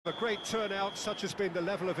A great turnout, such has been the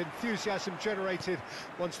level of enthusiasm generated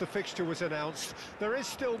once the fixture was announced. There is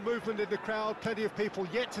still movement in the crowd, plenty of people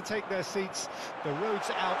yet to take their seats. The road's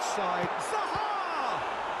outside. Zaha!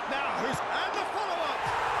 Now, and the follow-up!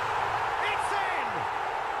 It's in!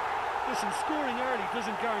 Listen, scoring early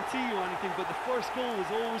doesn't guarantee you anything, but the first goal is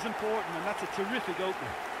always important, and that's a terrific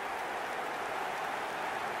opener.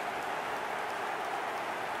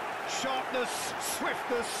 Sharpness,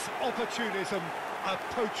 swiftness, opportunism. A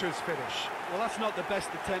poacher's finish. Well, that's not the best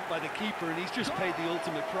attempt by the keeper, and he's just paid the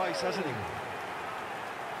ultimate price, hasn't he?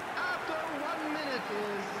 After 1 minute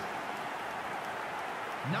is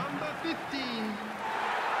number 15.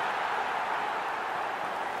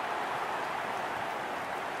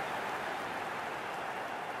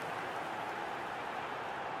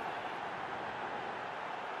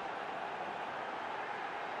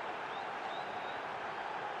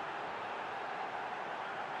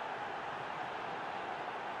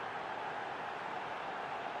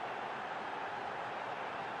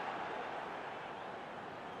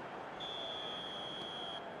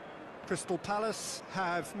 Crystal Palace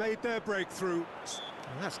have made their breakthrough.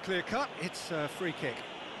 And that's clear-cut, it's a free kick.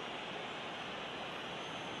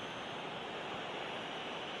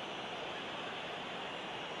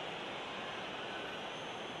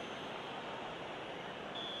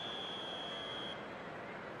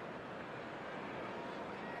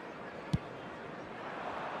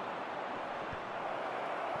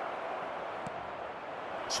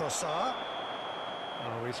 Trossard.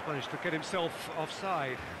 Oh, he's managed to get himself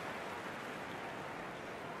offside.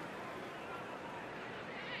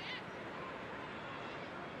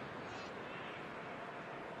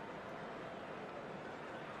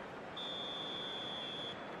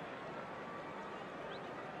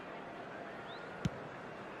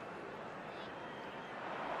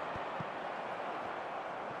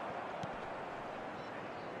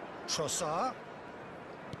 Trossard.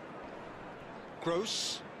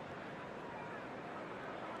 Gross.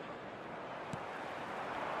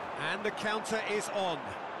 And the counter is on.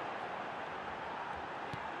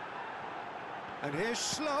 And here's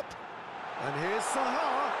Schlupp. And here's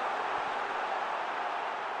Zaha.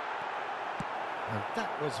 And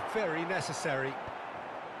that was very necessary.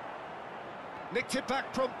 Nicked it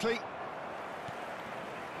back promptly.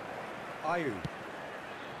 Ayew.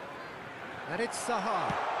 And it's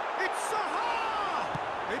Zaha. It's Zaha!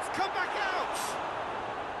 It's come back out!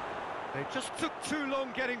 They just took too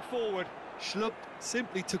long getting forward. Schlupp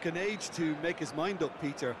simply took an age to make his mind up,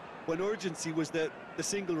 Peter, when urgency was the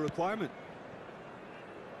single requirement.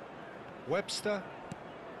 Webster.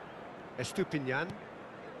 Estupinian.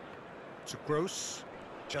 To Gross.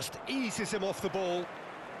 Just eases him off the ball.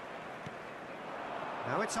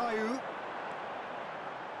 Now it's Ayew.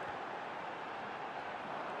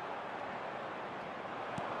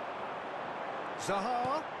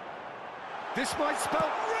 Zaha. This might spell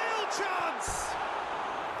real chance!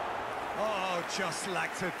 Oh, just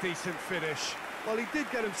lacked a decent finish. Well, he did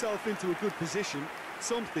get himself into a good position,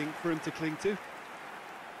 something for him to cling to.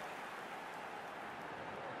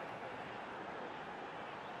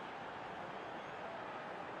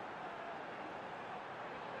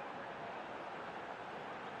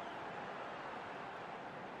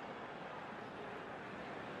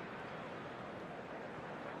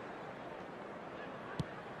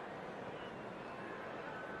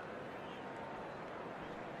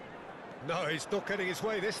 No, he's not getting his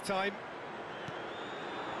way this time.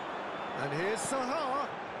 And here's Zaha.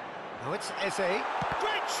 Now it's Eze.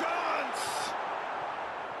 Great chance!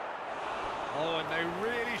 Oh, and they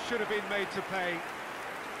really should have been made to pay.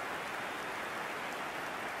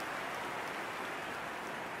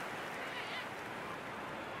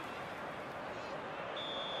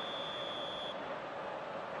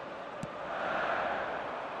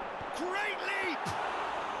 Great leap!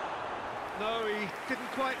 No, he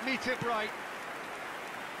didn't quite meet it right.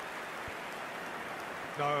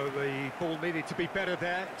 No, the ball needed to be better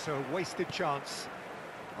there. It's a wasted chance.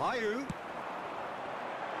 Ayew.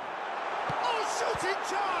 Oh, shooting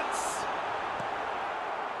chance!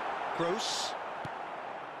 Gross.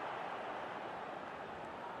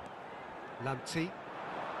 Lamptey.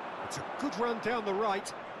 It's a good run down the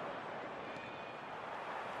right.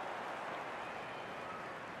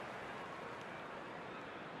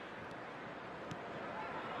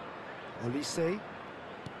 Olise.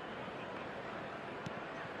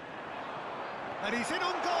 And he's in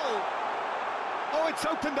on goal. Oh, it's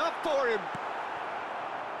opened up for him.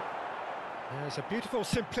 There's a beautiful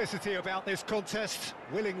simplicity about this contest.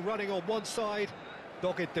 Willing running on one side,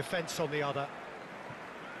 dogged defence on the other.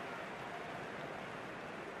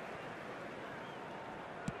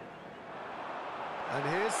 And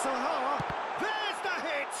here's Zaha. There's the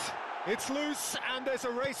hit! It's loose, and there's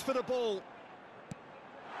a race for the ball.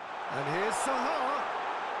 And here's Zaha.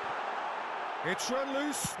 It's run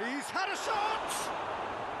loose. He's had a shot!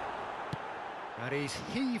 And he's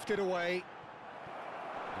heaved it away.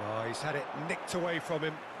 Oh, he's had it nicked away from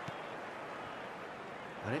him.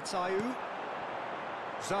 And it's Ayew.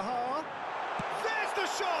 Zaha. There's the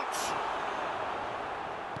shot!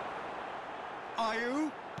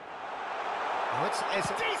 Ayew. Oh, it's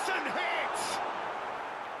a decent hit!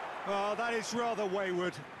 Oh, that is rather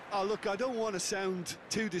wayward. Oh, look, I don't want to sound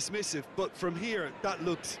too dismissive, but from here, that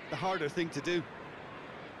looked the harder thing to do.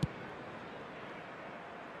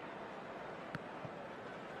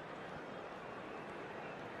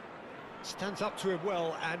 Stands up to him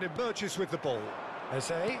well and emerges with the ball.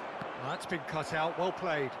 Messi. That's been cut out, well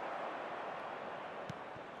played.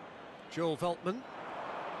 Joel Veltman.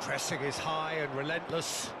 Pressing is high and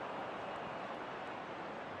relentless.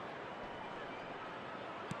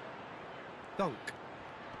 Dunk.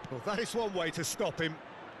 Well, that is one way to stop him.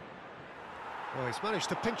 Oh, he's managed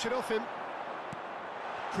to pinch it off him.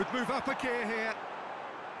 Could move up a gear here.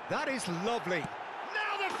 That is lovely.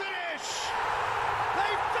 Now the finish!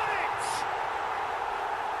 They've done it!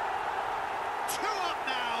 2 up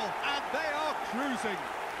now, and they are cruising.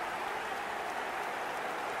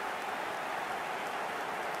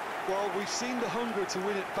 Well, we've seen the hunger to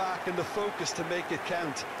win it back and the focus to make it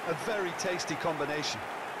count. A very tasty combination.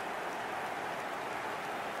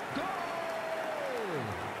 Goal!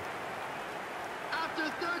 After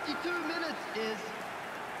 32 minutes is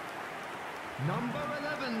number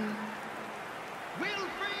 11,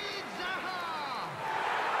 Wilfried Zaha.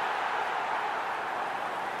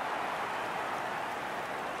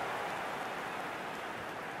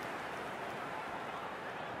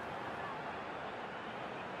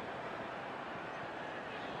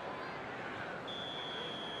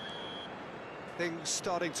 Things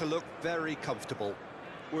starting to look very comfortable.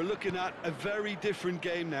 We're looking at a very different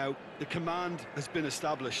game now. The command has been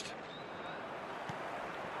established.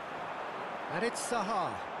 And it's Zaha.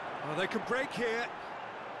 Oh, they can break here.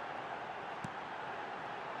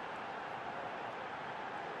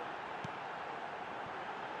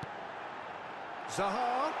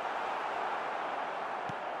 Zaha.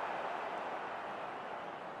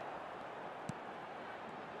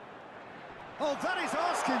 Oh, that is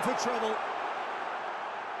asking for trouble.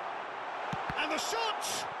 And the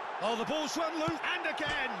shot! Oh, the ball's run loose, and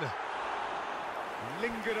again!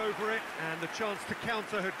 Lingered over it, and the chance to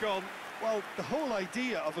counter had gone. Well, the whole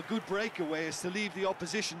idea of a good breakaway is to leave the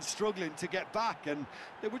opposition struggling to get back, and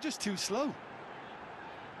they were just too slow.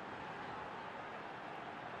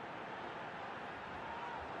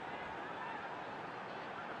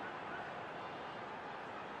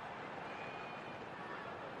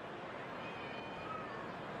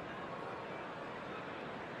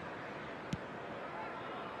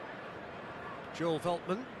 Joel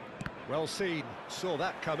Veltman, well seen, saw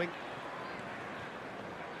that coming.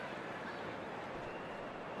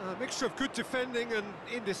 A mixture of good defending and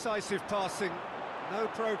indecisive passing, no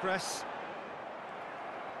progress.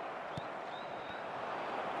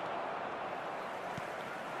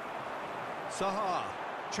 Zaha,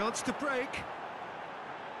 chance to break.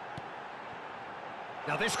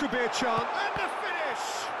 Now this could be a chance, and the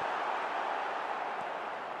finish!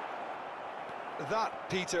 That,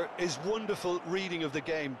 Peter, is wonderful reading of the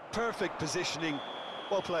game. Perfect positioning.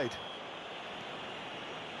 Well played.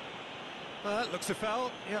 That looks a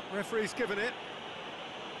foul. Yep, referee's given it.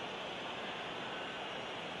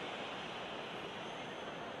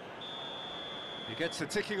 He gets a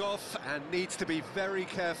ticking off and needs to be very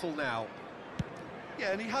careful now.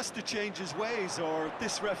 Yeah, and he has to change his ways, or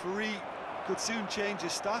this referee could soon change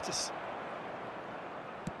his status.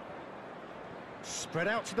 Spread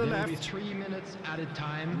out to the There'll left. be 3 minutes added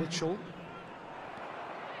time. Mitchell.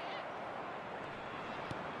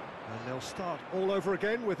 And they'll start all over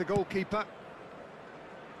again with the goalkeeper.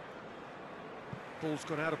 Ball's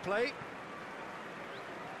gone out of play.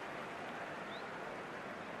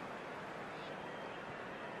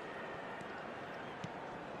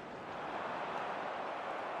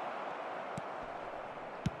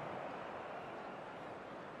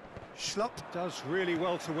 Schlupp does really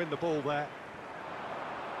well to win the ball there.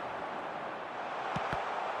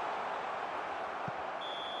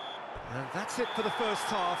 And that's it for the first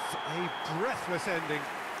half, a breathless ending.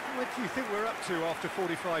 What do you think we're up to after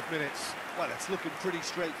 45 minutes? Well, it's looking pretty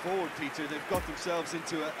straightforward, Peter. They've got themselves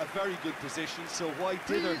into a very good position, so why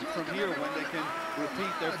dither from here when they can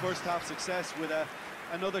repeat their first half success with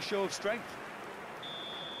another show of strength?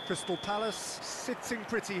 Crystal Palace sitting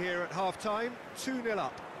pretty here at half-time, 2-0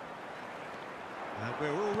 up. And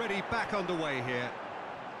we're already back underway here.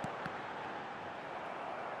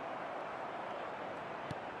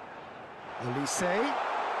 Elise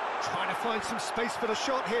trying to find some space for the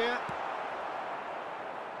shot here.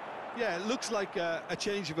 Yeah, it looks like a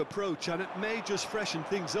change of approach, and it may just freshen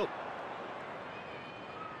things up.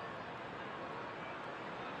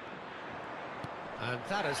 And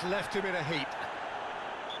that has left him in a heap.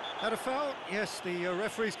 Had a foul? Yes, the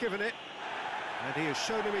referee's given it. And he has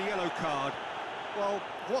shown him a yellow card. Well,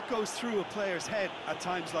 what goes through a player's head at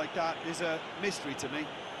times like that is a mystery to me.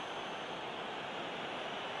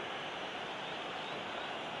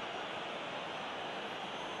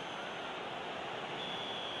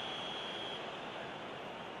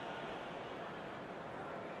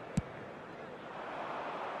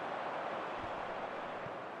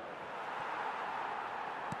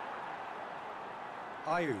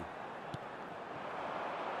 Ayew.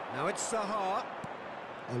 Now it's Zaha.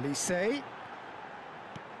 Elise.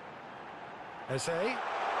 Eze.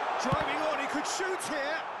 Driving on, he could shoot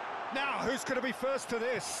here. Now, who's going to be first to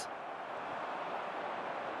this?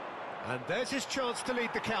 And there's his chance to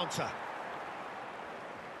lead the counter.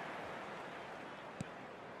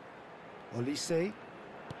 Elise. And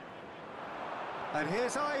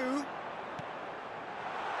here's Ayew.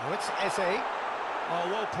 Now it's Eze. Oh,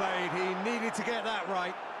 well played. He needed to get that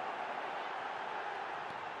right.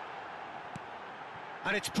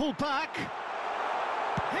 And it's pulled back.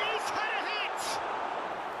 He's had a hit!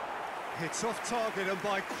 It's off target and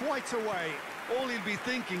by quite a way. All he'll be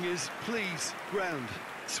thinking is, please, ground,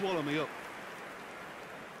 swallow me up.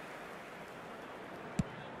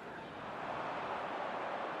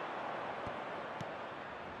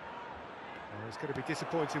 Oh, he's going to be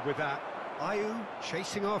disappointed with that. Ayew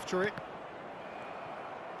chasing after it.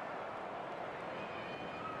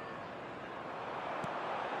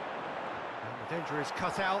 Danger is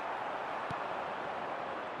cut out.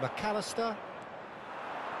 McAllister.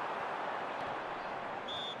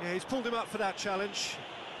 Yeah, he's pulled him up for that challenge.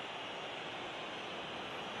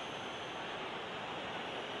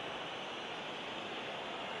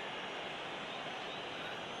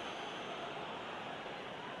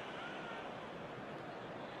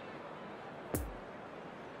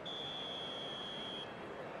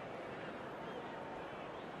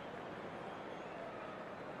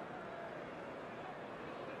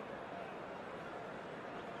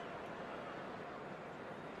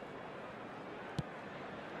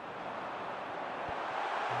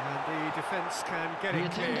 The defence can get The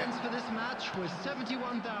it clear. attendance for this match was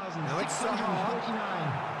 71,649. Now it's Zaha.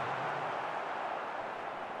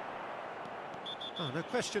 Oh, no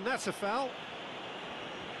question, that's a foul.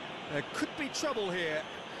 There could be trouble here.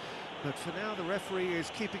 But for now, the referee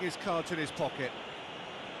is keeping his cards in his pocket.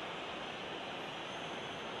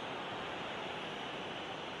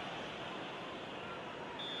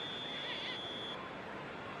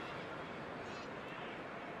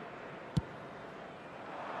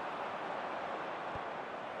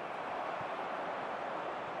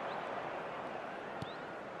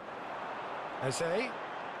 Eze,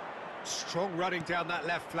 strong running down that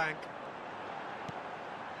left flank.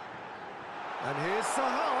 And here's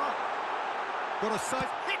Zaha. Got a side,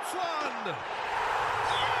 hits one!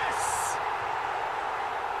 Yes!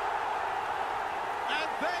 And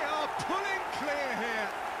they are pulling clear here.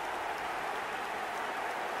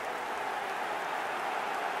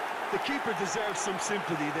 The keeper deserves some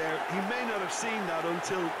sympathy there. He may not have seen that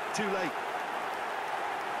until too late.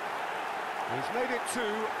 He's made it two,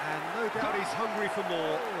 and no doubt he's hungry for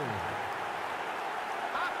more.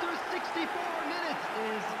 After 64 minutes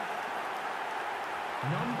is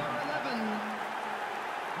number 11,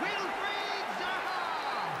 Wilfried Zaha.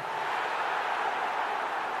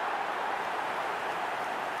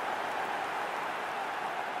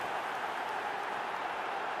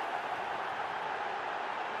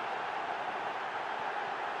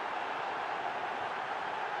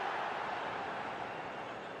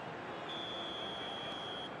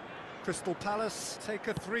 Crystal Palace take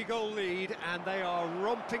a 3-goal lead, and they are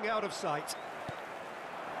romping out of sight.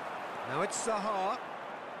 Now it's Zaha.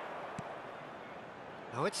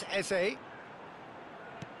 Now it's Eze.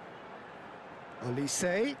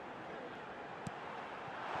 Elise.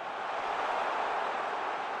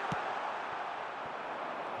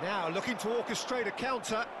 Now looking to orchestrate a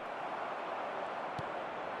counter.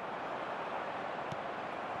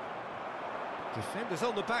 Defenders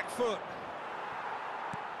on the back foot.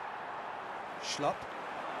 Schlupp.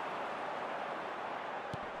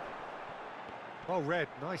 Well read,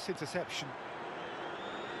 nice interception.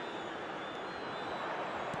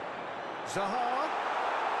 Zaha.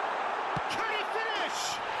 Can he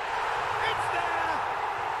finish? It's there!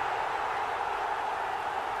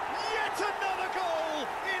 Yet another goal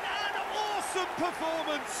in an awesome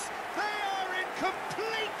performance. They are in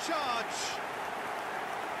complete charge.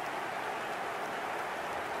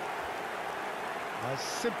 As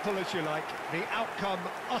simple as you like, the outcome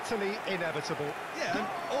utterly inevitable. Yeah, and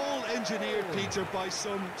all engineered, Peter, by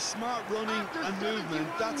some smart running and movement.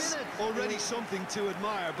 That's already something to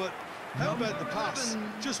admire, but how about the pass?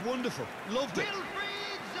 Just wonderful. Loved it.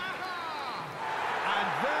 And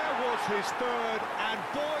there was his third, and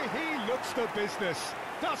boy, he looks the business,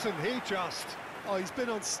 doesn't he just? Oh, he's been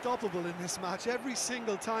unstoppable in this match. Every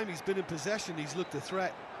single time he's been in possession, he's looked a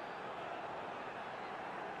threat.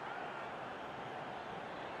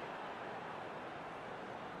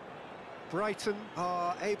 Brighton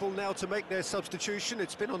are able now to make their substitution.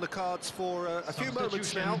 It's been on the cards for a few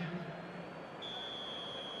moments now.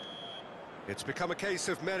 It's become a case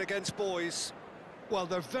of men against boys. Well,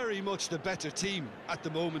 they're very much the better team at the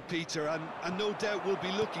moment, Peter, and no doubt will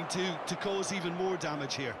be looking to cause even more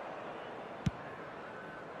damage here.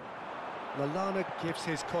 Lallana gives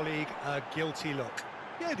his colleague a guilty look.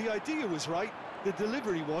 Yeah, the idea was right. The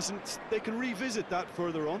delivery wasn't. They can revisit that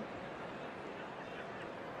further on.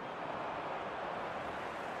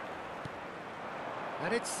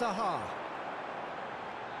 And it's Zaha.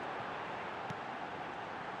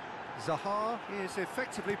 Zaha is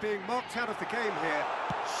effectively being marked out of the game here.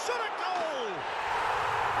 Shot a goal!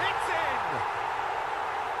 It's in!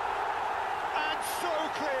 And so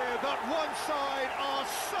clear that one side are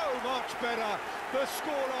so much better. The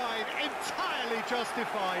scoreline entirely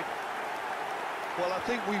justified. Well, I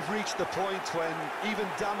think we've reached the point when even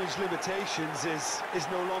damage limitations is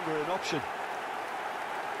no longer an option.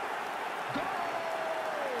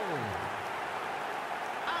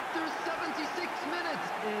 After 76 minutes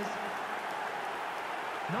is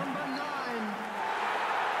number 9.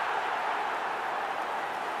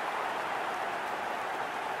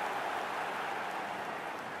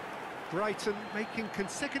 Brighton making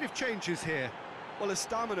consecutive changes here. Well, his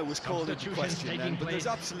stamina was called into question then, but there's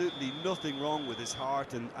absolutely nothing wrong with his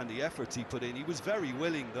heart and the efforts he put in. He was very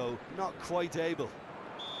willing, though, not quite able.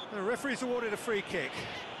 The referee's awarded a free kick.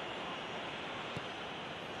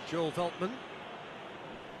 Joel Veltman.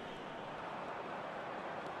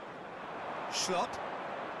 Schlupp.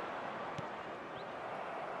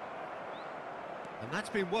 And that's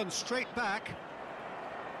been won straight back.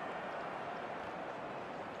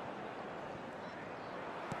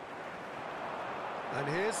 And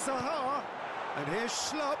here's Zaha. And here's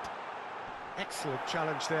Schlupp. Excellent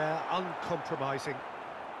challenge there, uncompromising.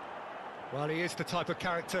 Well, he is the type of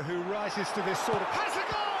character who rises to this sort of... Has a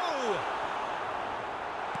goal!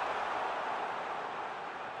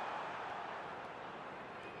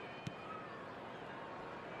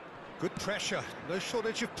 Good pressure, no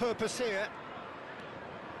shortage of purpose here.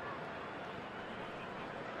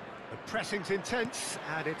 The pressing's intense,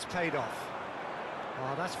 and it's paid off.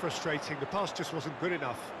 Oh, that's frustrating, the pass just wasn't good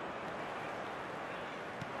enough.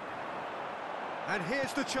 And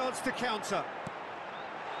here's the chance to counter.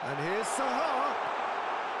 And here's Zaha.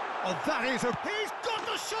 Oh, that is a... He's got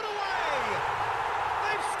the shot away!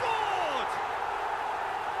 They've scored!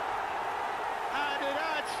 And it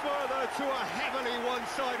adds further to a heavily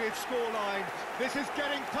one-sided scoreline. This is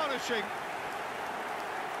getting punishing.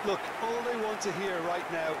 Look, all they want to hear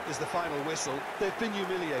right now is the final whistle. They've been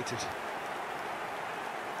humiliated.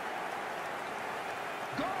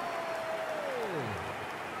 Goal!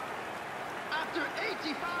 After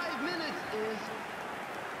 85 minutes is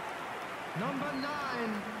number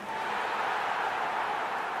 9.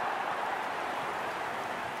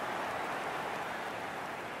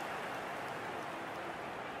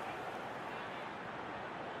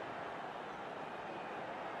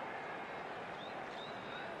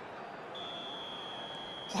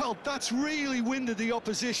 Well, that's really winded the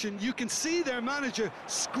opposition. You can see their manager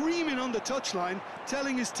screaming on the touchline,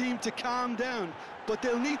 telling his team to calm down. But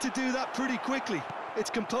they'll need to do that pretty quickly. It's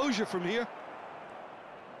composure from here.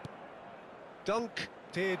 Dunk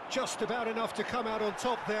did just about enough to come out on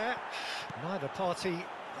top there. Neither party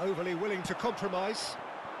overly willing to compromise.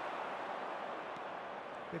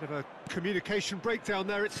 Bit of a communication breakdown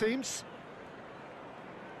there, it seems.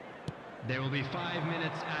 There will be 5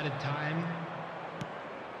 minutes added time.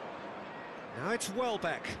 Now it's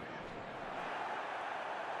Welbeck.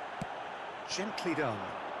 Gently done.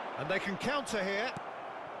 And they can counter here.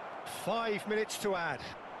 5 minutes to add.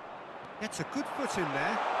 Gets a good foot in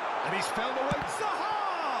there. And he's found a way.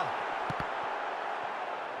 Zaha!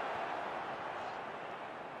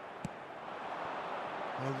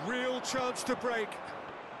 A real chance to break.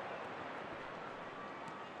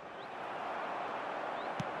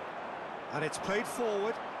 And it's played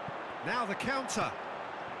forward. Now the counter.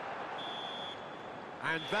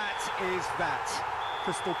 And that is that.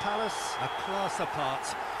 Crystal Palace, a class apart.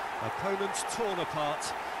 Opponents torn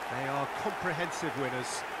apart. They are comprehensive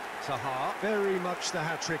winners. Zaha, Very much the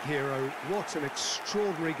hat-trick hero. What an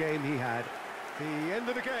extraordinary game he had. the end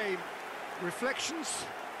of the game. Reflections?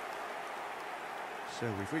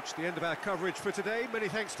 So we've reached the end of our coverage for today. Many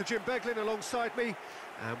thanks to Jim Beglin alongside me,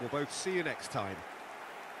 and we'll both see you next time.